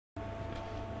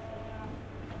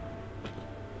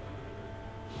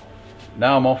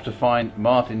Now I'm off to find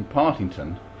Martin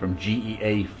Partington from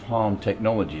GEA Farm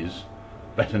Technologies,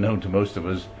 better known to most of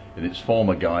us in its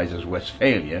former guise as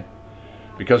Westphalia,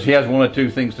 because he has one or two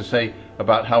things to say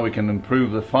about how we can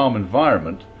improve the farm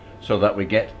environment so that we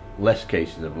get less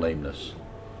cases of lameness.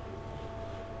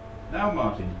 Now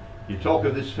Martin, you talk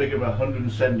of this figure of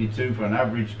 172 for an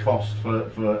average cost for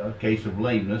a case of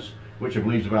lameness, which I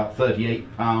believe is about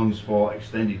 £38 for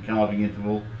extended calving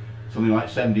interval, something like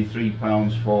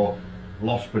 £73 for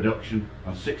lost production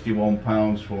and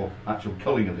 £61 for actual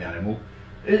culling of the animal.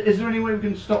 Is there any way we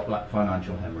can stop that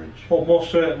financial hemorrhage? Well,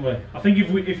 most certainly. I think if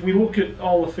we look at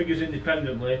all the figures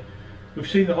independently, we've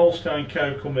seen the Holstein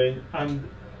cow come in and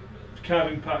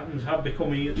calving patterns have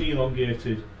become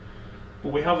elongated.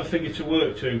 But we have a figure to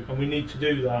work to and we need to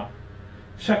do that.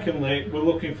 Secondly, we're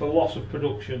looking for loss of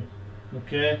production.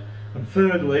 Okay? And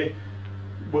thirdly,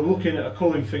 we're looking at a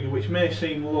culling figure which may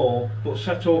seem low, but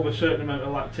set over a certain amount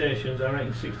of lactations, I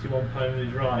reckon £61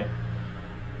 is right.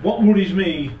 What worries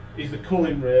me is the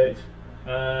culling rate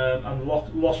and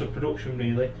loss of production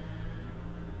really.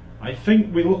 I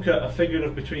think we look at a figure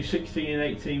of between 16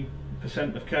 and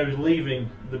 18% of cows leaving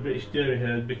the British dairy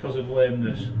herd because of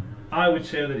lameness. I would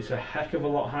say that it's a heck of a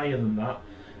lot higher than that,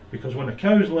 because when a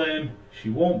cow's lame, she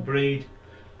won't breed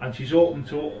and she's open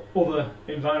to other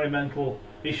environmental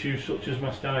issues such as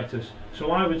mastitis.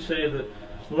 So I would say that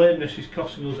lameness is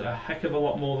costing us a heck of a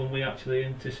lot more than we actually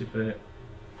anticipate.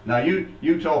 Now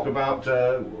you talk about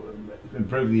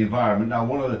improving the environment. Now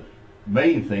one of the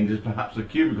main things is perhaps the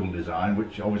cubicle design,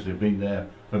 which obviously have been there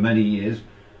for many years,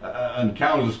 and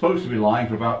cows are supposed to be lying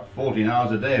for about 14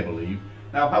 hours a day, I believe.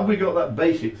 Now have we got that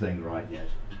basic thing right yet?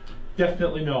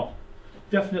 Definitely not.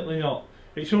 Definitely not.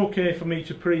 It's okay for me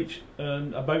to preach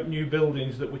about new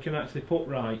buildings that we can actually put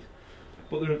right,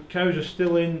 but the cows are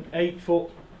still in 8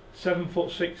 foot,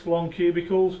 7'6" long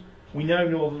cubicles. We now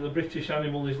know that the British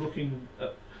animal is looking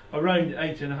at around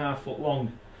 8.5 foot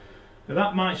long. Now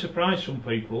that might surprise some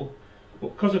people,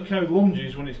 but because a cow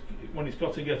lunges when it's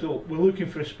got to get up, we're looking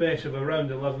for a space of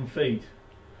around 11 feet.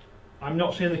 I'm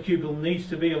not saying the cubicle needs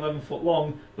to be 11 foot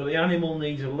long, but the animal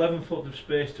needs 11 foot of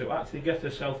space to actually get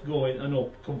herself going and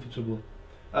up comfortably.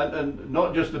 And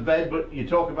not just the bed, but you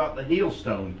talk about the heel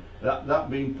stone, that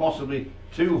being possibly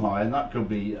too high, and that could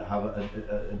have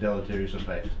a deleterious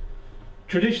effect.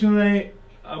 Traditionally,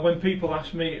 when people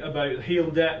ask me about heel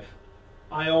depth,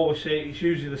 I always say it's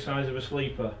usually the size of a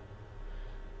sleeper.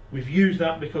 We've used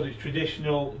that because it's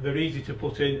traditional, they're easy to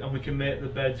put in, and we can make the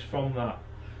beds from that.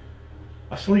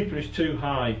 A sleeper is too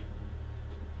high.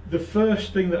 The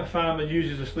first thing that a farmer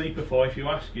uses a sleeper for, if you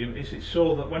ask him, is it's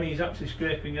so that when he's actually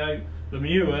scraping out the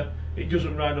manure, it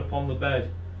doesn't ride up on the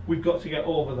bed. We've got to get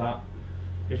over that.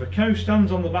 If a cow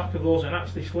stands on the back of those and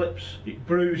actually slips, it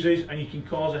bruises and you can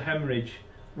cause a hemorrhage.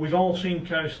 We've all seen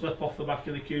cows slip off the back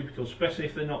of the cubicle, especially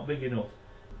if they're not big enough.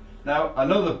 Now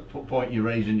another point you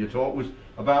raised in your talk was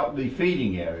about the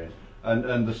feeding area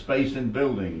and the space in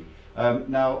building.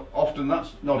 Now often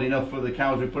that's not enough for the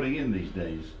cows we're putting in these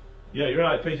days. Yeah, you're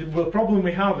right, Peter. Well, the problem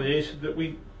we have is that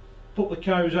we put the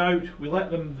cows out, we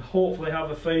let them hopefully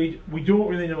have a feed. We don't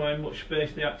really know how much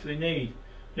space they actually need.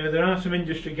 You know, there are some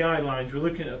industry guidelines. We're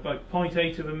looking at about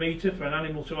 0.8 of a metre for an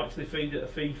animal to actually feed at a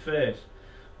feed face.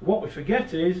 What we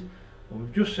forget is, well,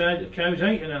 we've just said a cow's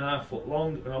 8.5 foot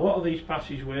long, and a lot of these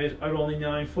passageways are only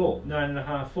 9 foot,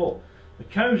 9.5 foot. The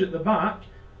cows at the back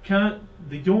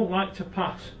they don't like to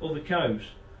pass other cows.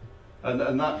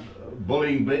 And that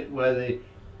bullying bit where they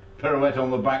pirouette on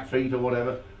the back feet or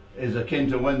whatever is akin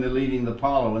to when they're leading the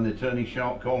parlour, when they're turning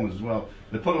sharp corners as well.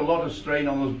 They put a lot of strain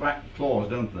on those back claws,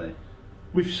 don't they?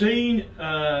 We've seen,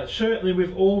 certainly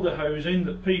with older housing,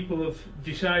 that people have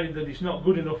decided that it's not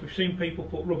good enough. We've seen people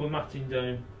put rubber matting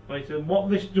down. Right? And what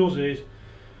this does is,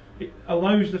 it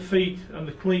allows the feet and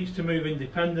the cleats to move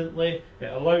independently.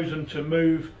 It allows them to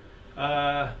move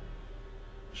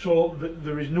so that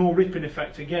there is no ripping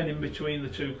effect again in between the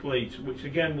two cleats, which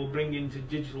again will bring into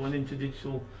digital and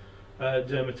interdigital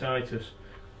dermatitis.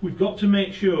 We've got to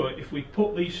make sure if we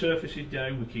put these surfaces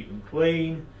down, we keep them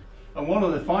clean. And one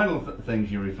of the final things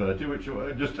you referred to, which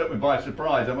just took me by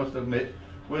surprise, I must admit,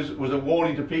 was a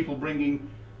warning to people bringing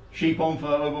sheep on for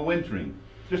overwintering.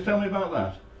 Just tell me about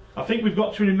that. I think we've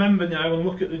got to remember now and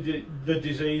look at the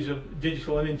disease of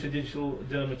digital and interdigital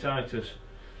dermatitis.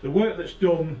 The work that's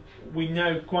done, we're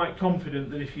now quite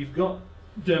confident that if you've got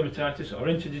dermatitis or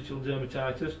interdigital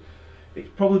dermatitis, it's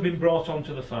probably been brought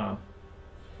onto the farm.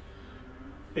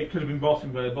 It could have been brought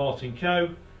in by a bought-in cow,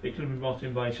 it could have been brought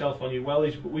in by yourself on your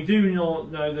wellies, but we do know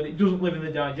now that it doesn't live in the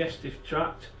digestive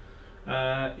tract.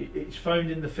 It's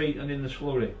found in the feet and in the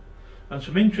slurry. And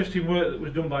some interesting work that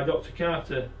was done by Dr.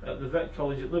 Carter at the Vet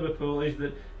College at Liverpool is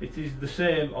that it is the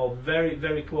same or very,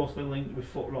 very closely linked with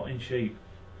foot rot in sheep.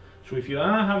 So if you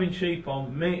are having sheep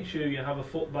on, make sure you have a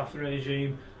foot bath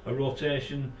regime, a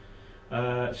rotation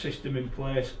system in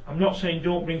place. I'm not saying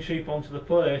don't bring sheep onto the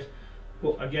place,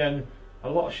 but again, a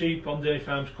lot of sheep on dairy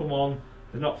farms come on,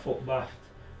 they're not foot bathed,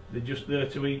 they're just there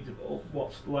to eat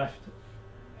what's left.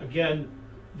 Again,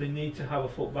 they need to have a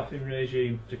foot bathing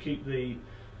regime to keep the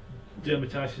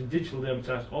dermatitis and digital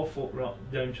dermatitis or foot rot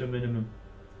down to a minimum.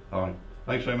 All right.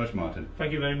 Thanks very much, Martin.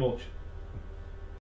 Thank you very much.